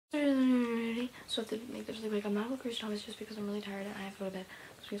So if they make this like I'm not going to Grace Thomas just because I'm really tired and I have to go to bed.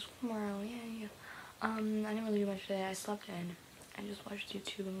 Because we have school tomorrow. Yeah. I didn't really do much today. I slept in. I just watched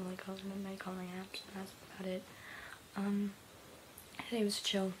YouTube and like all my coloring apps, and that's about it. Today was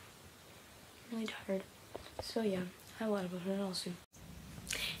chill. I'm really tired. So yeah, I will put it all soon.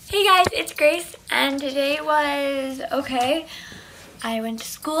 Hey guys, it's Grace, and today was okay. I went to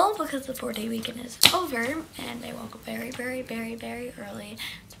school because the 4-day weekend is over, and I woke up very early.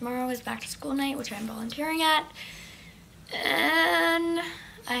 Tomorrow is back to school night, which I'm volunteering at, and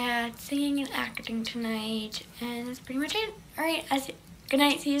I had singing and acting tonight, and that's pretty much it. Alright, good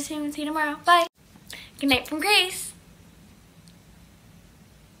night, see you soon, see you tomorrow, bye. Good night from Grace.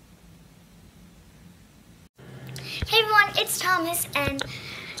 Hey everyone, it's Thomas, and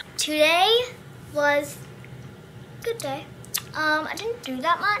today was a good day. I didn't do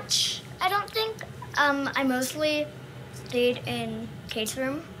that much, I don't think. I mostly stayed in Kate's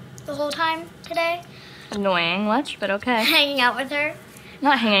room the whole time today. Annoying much, but okay. Hanging out with her.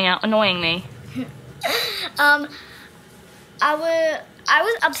 Not hanging out, annoying me. I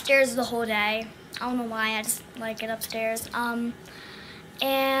was upstairs the whole day. I don't know why, I just like it upstairs.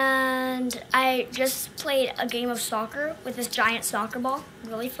 And I just played a game of soccer with this giant soccer ball.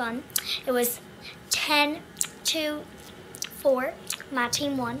 Really fun. It was 10-4. My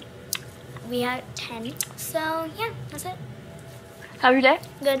team won. We had 10. So yeah, that's it. How was your day?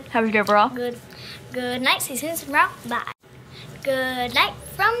 Good. How was your day overall? Good. Good night. See you soon tomorrow. Bye. Good night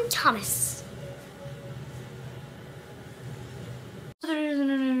from Thomas.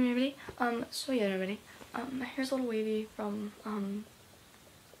 Everybody. So yeah, everybody. My hair's a little wavy from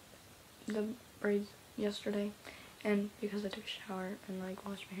the braids yesterday, and because I took a shower and like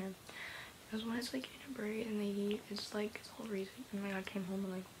washed my hair. Because when it's like in a braid and it's like it's all greasy, and like I came home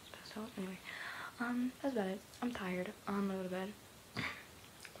and like was passed out. Anyway, that's about it. I'm tired. I'm gonna go to bed. My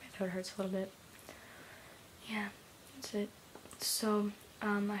throat hurts a little bit. Yeah, that's it. So I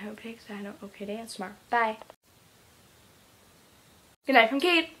hope you guys had an okay day and tomorrow. Bye. Good night from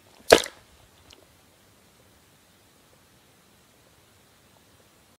Kate.